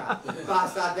ท่กันภา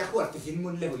ษาจะขวดกินมุ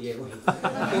นเลยเยอะ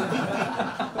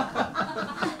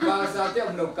ภาษาที่เอ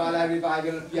าเราการละรีบายเป็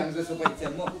นเพียงจะสุภาพเส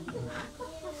มอ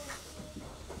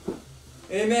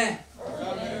เอเมน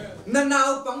นั่นเอา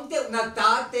ปังเตวนาตา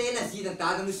เตนะสีนาตา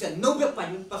ตนุสันโนเบไป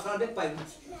มันภาษาเบไปมัน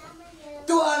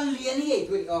ตัวเลียนี่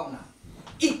ตัวออกนะ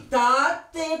อิตา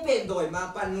เตเป็นโดยมา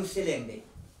ปันนุเสเลงเด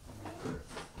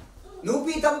นู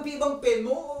ปีทำปีบังเป็นโม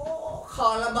ขา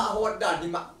ละมาหดดาดิ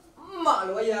มา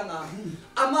ลอยยังอ่ะ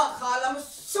อามาขาละมา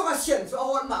สกัดเสียนส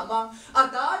วรรค์มาอา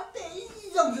ตาเต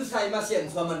ยังอยู่ใส่มาเสียน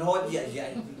สวรรค์มันหดใหญ่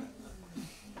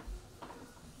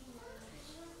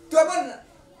ตัวมัน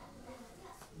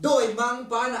โดยมัง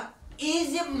ปานะอี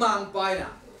จิปต์มังปานะ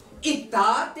อิตา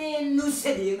เตนุเส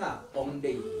ดิงะองเ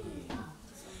ดี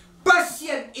ปัส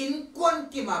ยันอินควน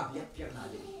กิมาเบียเพียงนา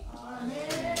เด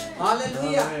ฮาเลลู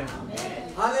ยา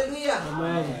ฮาเลลูยา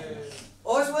โอ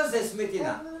สวาเซสเมติน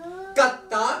ะกัต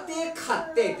ตาเตขัด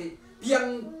เตติเพียง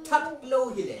ทักโล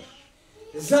หิเล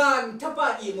จานทับปะ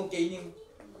อีโมเกนิง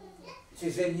สิ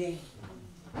เซนี่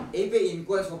เอเปอินค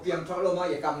วนสเพียงทักโลมา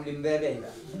อย่ากำลิมเบเดย์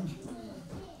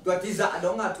ตัวที่จะด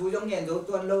องทุยองเงิน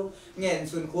ตัวเราเงิน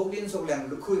ส่วนโคกดินสุกแหลง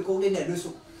คุยโคกดินเนี่ยดูสุ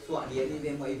กตัวเดียนี่เป็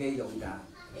นมวยเวย์ยงดา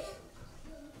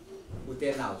อุเท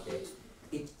นเอาเต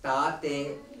อิตาเต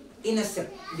อินเสป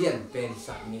เดียนเป็น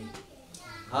สักนี้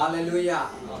ฮาเลลูยา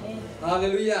ฮาเล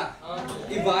ลูยา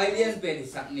อีวายเลียนเป็น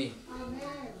สักนี้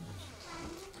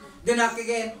เดี๋ยวนักเ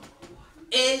ก็น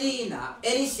เอลีนาเอ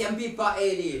ลิเซียมปีปาเอ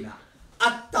ลีนาอั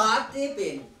ตตาเตเป็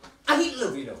นอหิล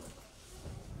วิโล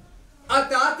อา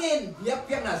ตาเต้นเบียกเ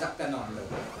พียงน่าจักตันนเลย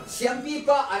เสียงปี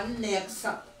ป้าอันเนก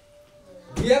สัก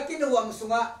เบียกินวังสุ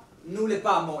งะนูเล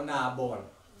ป้าโมนาบอล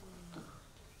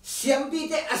เสียงปี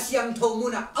เตอเสียงทงมุ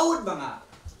นะเอาดบังอ่ะ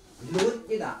ลุด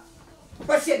กินะ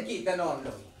ปัสเซียนกีตันนเล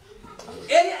ย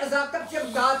เอริอาจักตับเสียง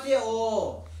ตาเตโอ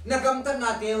นักกำตันนา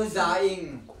เตโอซาอิง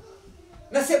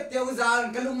นักเสพเตโอซาล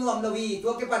กลุงวมลวีตั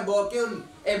วกิปันโบเกยุน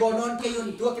เอบอนอนเกยุน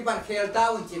ตัวกิปันเคลตา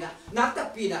อุนจินะนักตับ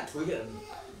ปีนะถุยเลย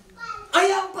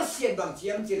ayam pasien bang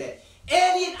ciam cile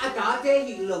erin atate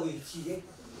hilo cile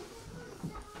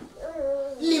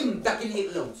lim takin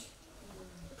hilo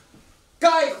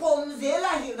kai khom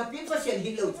zela hil na pin pasien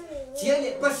hilo cile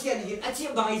pasien hil achi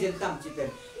bang ijen tam cipen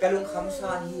kalung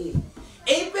khamsan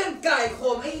hi pen kai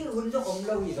khom ai hun jo om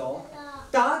lo hi do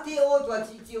ta ti o tua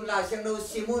chi chiu la sang no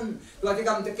simun tua ti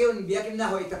kam te keun biakin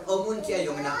na hoi ta omun chi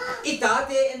ayong na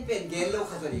itate en pen gen lo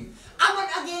khazari aman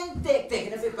again tek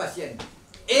na pe pasien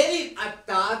เอริอัต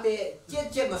ตาเตเ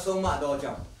จ็ดมาส่งมาดอ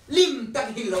จังลิมตัก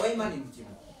หิลอยมันนิมจิม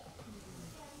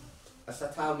อาศัย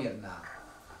เท้าเนี่ยนะ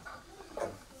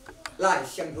ไล่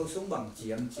เสียงเขาส่งบังเจี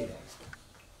ยมจีเลย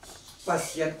ปัส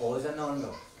ยันโอจะนอนหร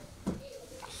อ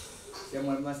เสียง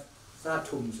มันมาซา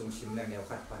ทุ่มส่งชิมแรงแนว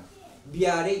ขัดฟันเบีย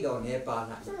ร์ได้ดอกเนปา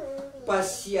ลปั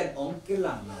สยันองกิ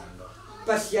ลังนอนหรอ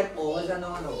ปัสยันโอจะน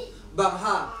อนหรอบาง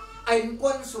ฮ่าไอ้คว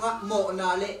นสุกโมนา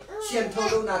เลเชียนทอ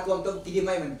ลูนาตัวมตีไ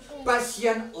ม่มันปัส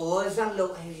ยันโอจังโล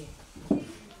ไอ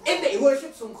em bị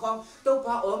worship sung không tôi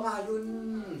pa ở ngay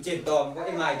luôn trên tòm có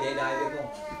em ngay để đại được không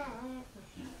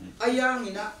ai yang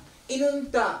ina inun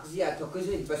tak zia to cái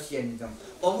gì pasien trong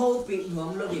ông hậu bị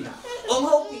nuông lo ina ông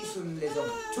hậu bị sun le trong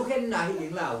chú khen nai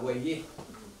tiếng lào vậy gì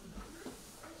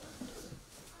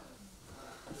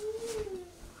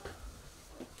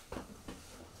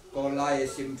còn lại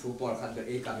sim chú bỏ khăn được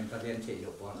ấy cả mình phải liên hệ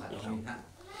được bỏ khăn mình ha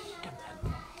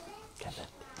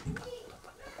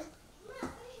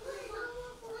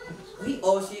นี่โอ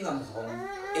ซีงำของ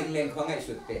เอ็งเลงของไอ้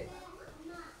สุดเป็ด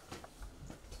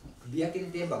เบียกิน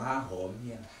เต้บางห้างหอมเ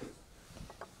นี่ย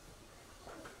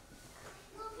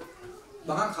บ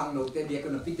างห้างขังหนูเต้เบียกั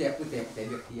นหนูพี่เต้ผู้เต้เต้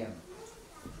เบียเทียม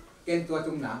เกณฑ์ตัว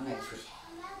จุ่มน้ำไงสุด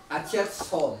อาเชีย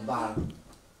สอมบาง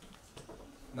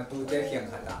มาตูเต้เคียง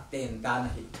ขัดเต้นตาหน้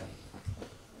าหิบไป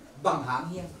บางห้าง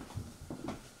เฮีย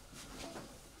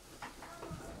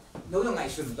นู้นยังไง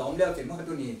สุดดอมเลี้ยวถึงว่า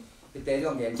ตัวนี้พี่เต้ต้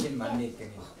องเรียนชิ้นมันนี่กัน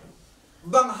นี่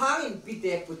บางหางอินพิเต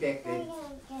กพุเตกเลย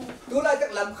ตัวเราจะ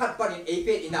ลำคัดปนินเอเป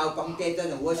อินเอาปังเตจะ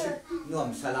หนูว่าชุดน่วม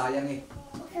สลายยังไง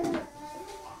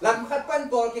ลำคัดปัน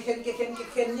บอลเข็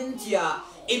นนินเจีย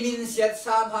อิมินเสียส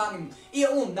ามหางอี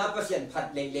อุ้มนับเปอร์เซ็นต์พัด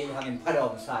เล็กๆหางพัดอ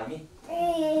มสายนี่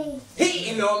ฮี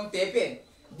อิลอมเตเป็น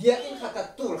เดียอินขัด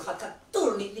ตู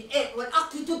ลนี่เอ็ดวันอัก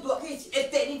ที่ตัวที่เอ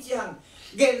เตนี่จีหัง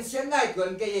เกณฑ์เสียงง่ายกว่า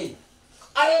เกย์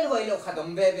ไอ้หน่วยเราขัดอ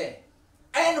มเบ้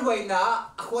เอ็นไว้นะ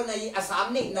คนในอาสาม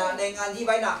นี่นะในงานที่ไ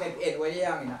ว้นะแค่เอ็นไว้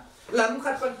ยังไงนะหลัง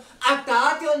คัดคนอัตรา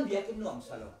จนเบียดกินหน่วงส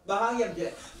ลบบางอย่างเดีย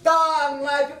วต่างไง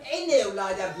เป็นไอเนวลา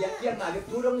จะเบียดยังไงเป็น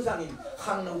ดูรงสังอิน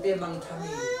ขังนเตมังทา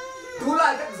มีดูลา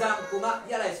ยจากจังกุมะ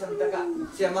ยาไรสันตะกะ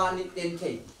เสียมานิเต็นเท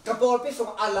กระโปรงไปส่ง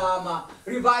อาลามา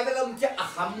รีไวล์แล้วมันจะ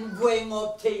หัมเวงอบ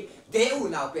เทเดอู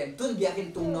น่าเป็นตุนเบียดกิน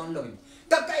ตุงนอนลง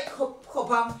ตะไคร้ขบ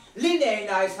พังลิ้นเอง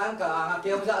นายสังกะเ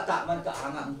กี่ยวกับตะมันกะ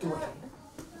หังตัว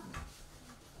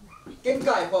เก่งไ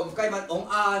ก่ผมไก่มันอง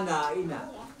อาณาอินะ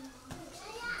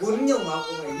คุณยงมา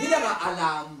คุณไงนี่แหละอาร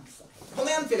ามเพราะ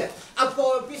งั้นสิเลยอพอ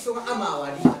ลพิสุงอามาวา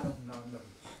ดีนอนลง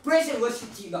เพรสเซนต์ว่าสิ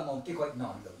จีบางองที่ก็น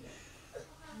อนลง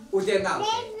อุเทน่า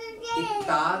อิ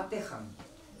ตาเตขัง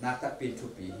นักตัดปีทุ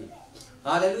ปีฮ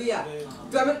าเลลูยา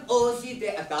ตัวมันโอซีเต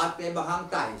อตาเตบาง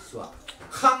ไก่สวะ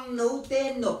ขังนูเต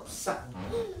นบสัก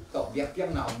ตบเบียกเพียง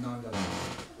นอนลง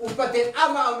อุปเทนอา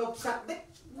มานบสักเด็ก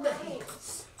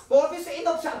พอไปเสียน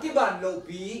กสักที่บ้านโล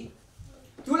ปี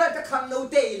ทุลักจะขังโน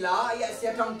เตยละอย่าเสี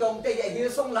ยทางตรงเตยอย่าหิว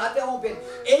ส่งละเตยห้องเป็น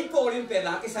ไอ้โปลิมเป็นล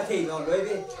ะกิสเทนอนเลยเ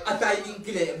ว้ยอัตายยิง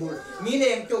กิเลสบุญมีแร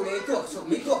งโจเลยตัวสุก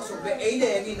มีตัวสุกเป็นไอ้แร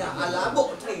งนี่นะอาลาบอ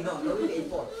กเทนอนเลยไอ้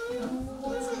โป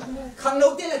ขังโน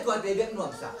เตยละตัวเตยเรียกนว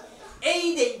มสักไอ้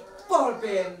เด็กโปลเ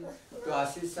ป็นตัว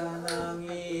ศิษย์นา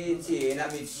งีจีนา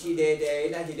มิชีเดเด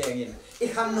น่าที่แดงนี่ไอ้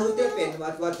ขังโนเตยเป็นว่า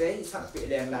ตัวเตยสักเป็น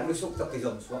แรงละรู้สึกตะกิจ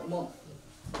มสวมมั่ง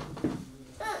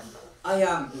อา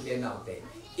ยังอุเทนเอาเต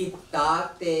อิตา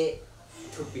เต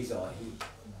ทุปิโซฮี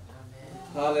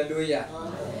ฮาเลลูยา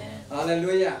ฮาเล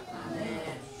ลูยา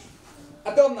อ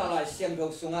ะตอมนาลายเสียงดอ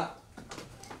กสุงะ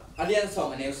อาเลียนสอง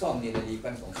อันเอวสองนี่ละดีกั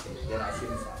นของเสเดนาชิ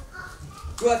มซา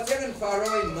ตัวเจ้ากันฟาโร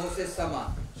ห์โมเสสสมา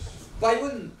ไป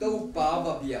อุ่นตัวป้าบ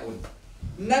ะเบียอุ่น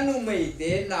นั่นอุไม่เต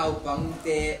นาวปังเต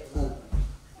อุ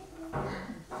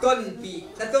ต้น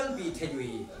ปีเทยุ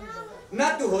ยนั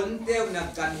ดตุหนเตียวนัก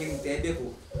การหิงเตเดบุ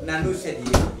นันุเสดี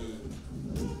บี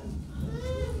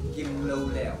กิมโล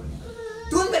แล้ว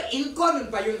ตุนแบบอินก้อนมัน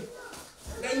ไปยุ่น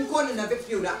และอินก้อนนั่นเป็น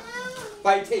ฟิวละไป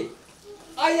ที่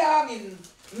อายังอิน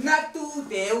นัดตุ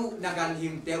เตียวนักการหิ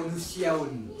งเตียวนุเซียว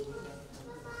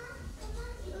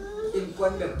อินก้อ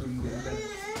นแบบกิมเป็น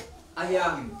อายั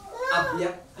งอับยั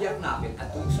กยักหนาเป็นอั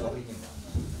ตุงสวริหิม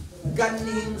กัน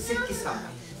หิงสิกิสา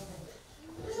ม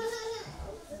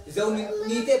เจ้า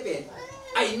นี่เตเป็น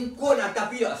ไอ้กูน่ะตา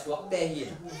พี่อ่ะสวกเดหิน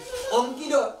องกิ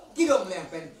โดแรง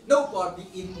เป็นโนปอดบี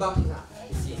อินบังซะ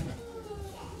สิ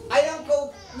ไอ้ยังกู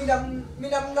มีด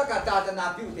ำนักตาจะนา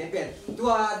พิวเตเป็นตั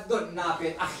วดนนาเป็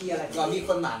นอาคีอะไรก็มีค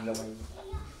นหมันเลย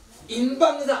อินบั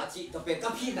งซะจิตัวเป็นกั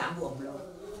บพี่น้ำบวมเลย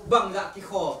บังซะที่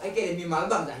คอไอ้เกดมีหมา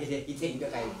บังซะเห็นอีเทงก็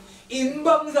ไกอิน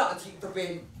บังซะจิตัวเป็น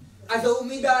อาจจะ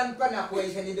มีด้านปัญหาคุย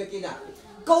เช่นนี้ด้วยกันนะ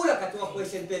กูละกับตัวคุย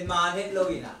เช่นเป็นมาเห็นเล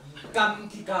ยนะก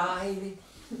ำที่กาย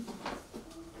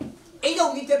ไอ้ตร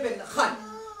งนี้จะเป็นขัน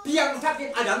เพียงทักกิน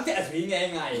อดัมจะอะไร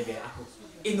ง่ายๆเลย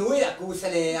อินุ้ยอะกูเส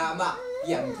ลียมาเ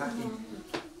พียงทักกิน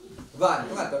บ้าน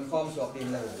ต้องต้นคอมสวกดิน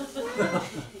เลย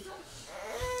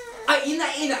ไอ้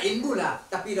อินบุล่ะ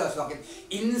แต่พี่เราสวกกิน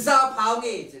อินซาพาว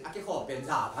งี้จะขอเป็น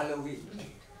ซาพาโลวิ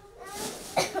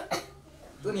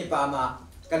ตัวนี้ปามา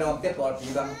กระนองเตปอดปี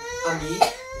บังอามี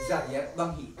จะเย็บบัง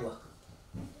หีตัว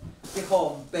ที่ขอ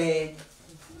เป็น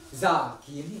ซา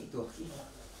ขีนี่ตัวขี้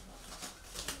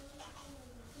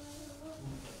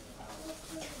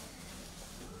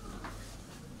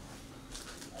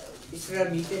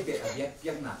Israel mi te pe abiak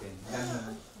piak na pen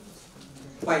dan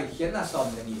pai hian na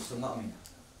som da ni sunga mina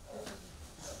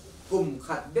kum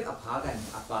khat bek apha dan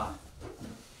apa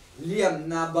liam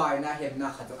na bai na hem na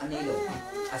khat ani lo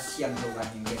asyam lo ga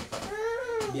hing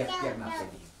biak piak na pe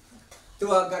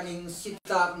tua ganing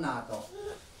sitak na to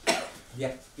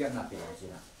biak piak na pe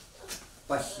sina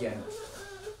pasien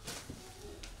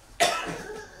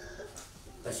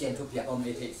tu piak om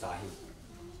le te sahi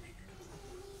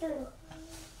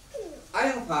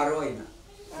ayang paroi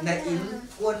na in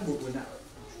kuan buku na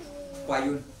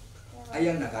payun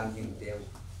ayang nagang hingtew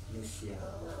nusia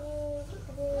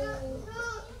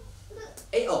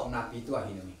ay ok na pito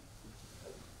hinami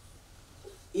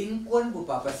in kuan bu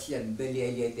papasyan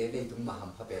belia te le tung maham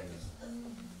papen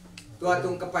tua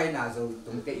tung kapay na zo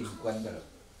tung te in kuan dalo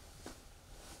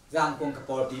zang kong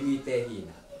kapol pimi te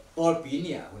hina pol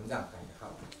pinia hun zang kan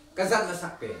khao kazan na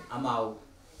sakpen amau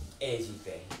EAC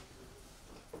pe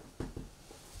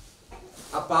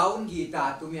apaun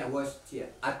gita tumia was tia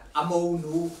at amau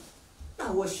nu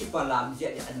na was sipalam je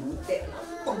anu te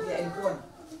pong te en kuan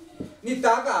ni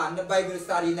taga na Bible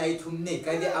study nai thum ni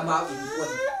kai de amau in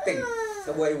kuan teng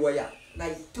sa wai wai ya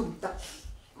nai thum ta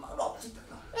ma rop chi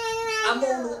ta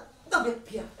amau nu ta bet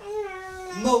pia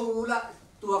mau la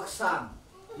tuak sang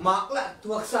mak la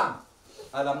tuak sang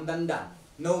alam dandan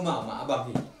no ma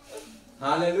abang hi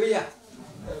hallelujah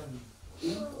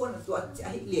in kuan tuak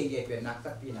chai le ye pe nak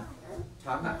ta pina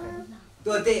ช้างหนัก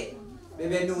ตัวเตะ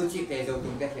เบนูชิเตะตรง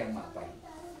นี้ก็เทียงมาไป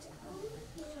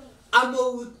อามู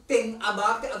เต็งอามา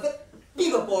เตะเอาเตะปี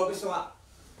บปอลไปสวะ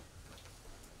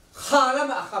ขาแล้ว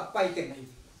มาขับไปเต็งไหน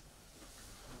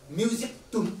มิวสิก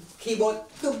ตุ้มคีย์บอร์ด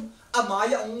ตุ้มอามา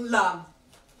อย่างลาม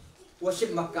วอชิ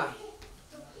มมาไก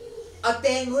อาเต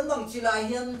งนู้นบางชิลายเ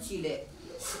ฮียมชิเล่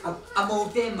อามู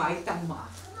เตะไม้ตั้งมา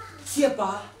เสียปะ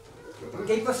เ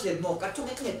กี่ยวกับเสียงโมกัดชุก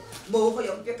เล็กโมก็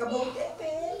ยังเกี่ยวกับโมเตะ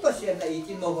ก็เสียงใน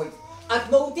จินโมก็อัด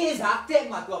โมเตะสักเตะ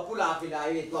มาตัวผู้ลาพิลาย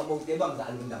ตัวโมเตะบางสาร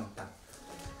ลุนดำตัง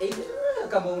ไอ้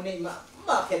กับโมนี่มา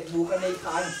เข็ดบุกันในค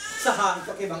ายสหาง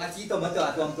ก็แค่บางอาชีพตัวมาตัว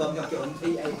ยังเกี่ยวกับ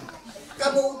ที่ไอ้กับ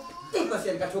โมเตะก็เสี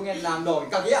ยงกระชุกเงินนางดอย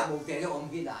กับเหี้ยโมเตะจะอม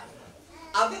กี่ได้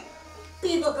อาเว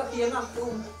ปีบกับเหี้ยงอ่ะตุ้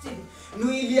มจินุ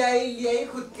ยเลี้ย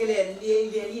ขุดเกลียนเ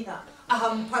ลี้ยน่ะอาห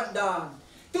ำพัดดาน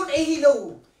ตุนไอ้ฮิโล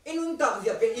อินุนตักจ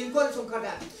ะเป็นอินควนสงขล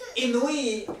าอินุย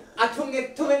อาทุ่งเ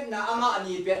งินนะอ่างอัน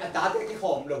นี้เป็นอัตราที่ห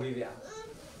อมลงไปเลย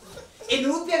อิ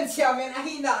นุเป็นเชียร์แมนอา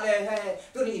ฮินักเลย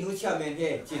ตัวนี้อินุเชียร์แมนเนี่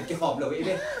ยจีนที่หอมลงไปเ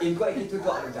ลยอินควนที่ทุกตั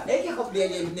วลงจากที่เขาเรียน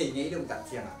นี่ลงจากเ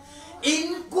ชียร์อิน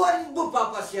ควนบุป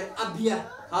ผาเชียร์อับเบีย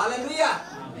ฮาเลลูยา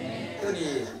ตัว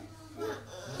นี้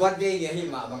วันเดียวที่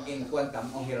มาบางอินควนท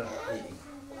ำองค์เฮโร่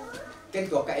เก่ง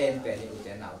ตัวกระเอ็นเป็นอุตเท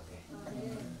นเอา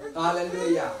ฮาเลลู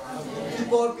ยา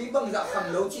พอพี่บังจะค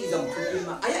ำโลชีจงทุกทีม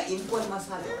าอายะอินควนมาซ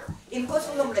าเลยอินควน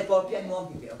ส่งลงในพอพี่อันมอง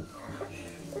พี่เดียว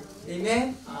เห็นไหม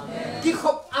ที่ข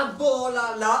บอับโบ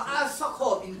ลาอาสักข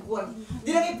บอินควนดี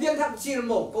นะนี่เปลี่ยนทักชีลโ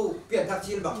มกูเปลี่ยนทัก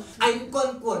ชีลบอกอินควน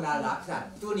กวนน่ารักสัน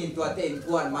ตัวนี้ตัวเต็นค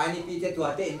วนไม้นี่พี่จะตัว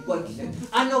เต็นควนกี่เซน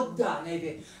อันนกด่าในเ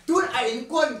ด็กตัวอิน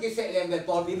ควนกี่เซนเลยเป็นพ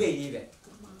อพี่เบย์เลย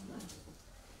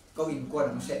ก็อินควน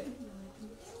มันเสร็จ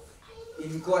อิ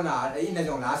นก็น่าไอ้ใน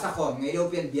ตรงนั้นสักคนไงเรา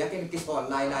เปลี่ยนเบียกันกิสอน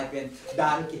ลายเป็นด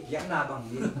านกิยักนาบาง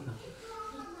นี้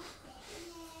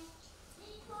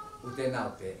อุเทนเอา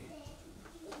เตะ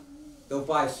ตัวไป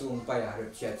สูงไปอะ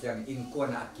เชียร์จังอินก็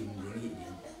น่ากินอย่างนี้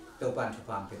ตัวปันทุพ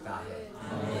ามเปตาเลย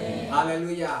ฮาเล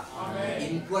ลูยาอิ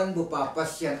นก็นบุปผา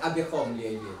เสียนอเบคอมเลีย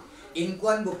อิน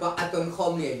ก็นบุปผาอัตนคอ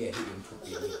มเลียที่อินทุก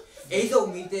ทีไอ้ตรง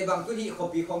มีแต่บางตัวที่เขา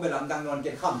ปีของไปลำดังนอนเ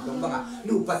ก็บคำตรงบางอ่ะห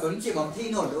นูปัดต้นชิมอมที่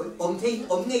นอนด้วยอม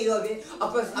นี่ด้วยพี่อั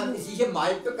ปอันที่เชื่อหมาย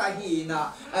เป็นกายหินะ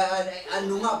อัน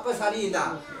นุ่งอัปสารีนะ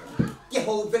เกี่ยว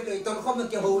เป็นเลยต้นข้อมัน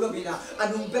เกี่ยวแล้วพี่นะอัน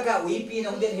นุ่งเป็นกายวิปีน้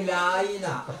องเด่นฮิลายน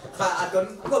ะค่ะอันต้น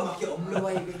ก็มาเกี่ยวอมเล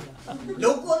ยพี่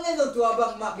ลูกคนเล่นตัวบา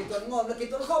งมากี่ต้นงอมแล้วกี่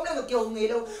ต้นข้อมเล่นตัวเกี่ยวไง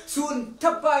แล้วส่วนถ้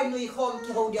าไปหนุ่ยข้อมเ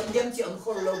กี่ยวเดียมเจียมค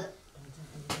นลง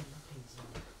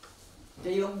จ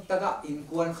ะยงตะกะอิน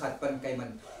กวนขัดปันไก่มั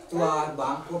นตัวบา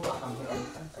งพวกปะคำเอง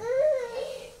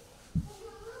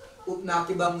อุปนา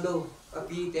คิบังโลก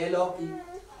ปีเตโลกี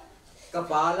ก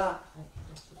ปาละ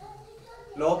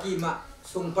โลกีมา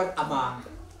สุงปัดอาม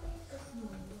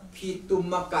พีตุม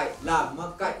มาไก่ลามมา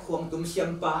ไก่ควงตุมเชีย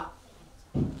มปะ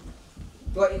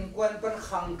ตัวอินกวนเป็น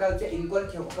ขังก็จะอินกวน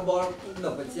เขียวกระบอกหน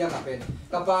กเป็นเชียงอ่ะเป็น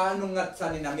กปานุงัดสัน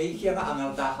นินาไม่เชียงอ่ะอั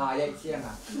งตาหายเชียง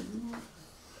อ่ะ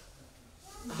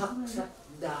หักสัด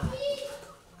ได้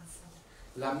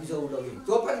ลำโจโลกิ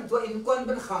ตัวอินกวนเ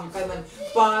ป็นขังไก่มัน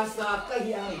ภาษาก็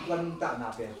ยังอินกวนตาหน้า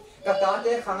เป็นกระตาเต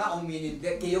ะขังอ่ะองมินิเ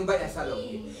ด็กยงไปสลง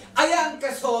อายังกร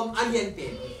ะสมอันยันเป็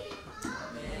น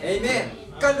เอเมน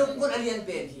กระลุงกุนอันยันเ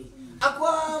ป็นที่อากว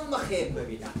ามมาเข้มแบบ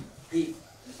นี้ที่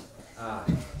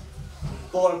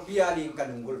ปอลพิอาดิงกัน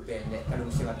ลุงกุลเป็นเนี่ยกันลุ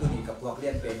งเสียงตุนีกับพวกเลี้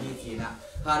ยนเป็นนี่ทีนะ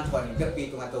ฮานทวนอีกปี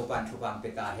ตรงตัวปันชุบังเป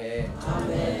ตาเฮอาเ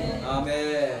มนอาเม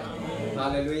นฮา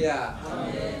เลลูยา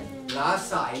ลา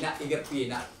สายนะอีกปี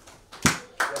นะ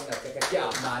ยังแต่จะเจ้า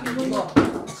มานี่ก็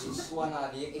ส่วนอา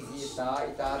ดิงอีต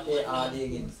าเตอาดิ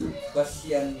งบัสเซี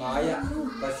ยนมายะ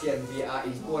บัสเซียนวีอา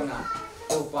อินกัวนะ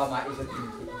ตัวปามาอีกที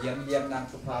เยี่ยมนาง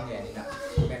สุภาเมียนี่นะ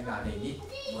แม่นาในนี้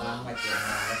นางมาเจอม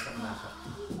าแล้วสักนาครับ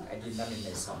ไอ้ดินนั่นเป็นใน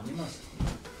สองนี่มั้ง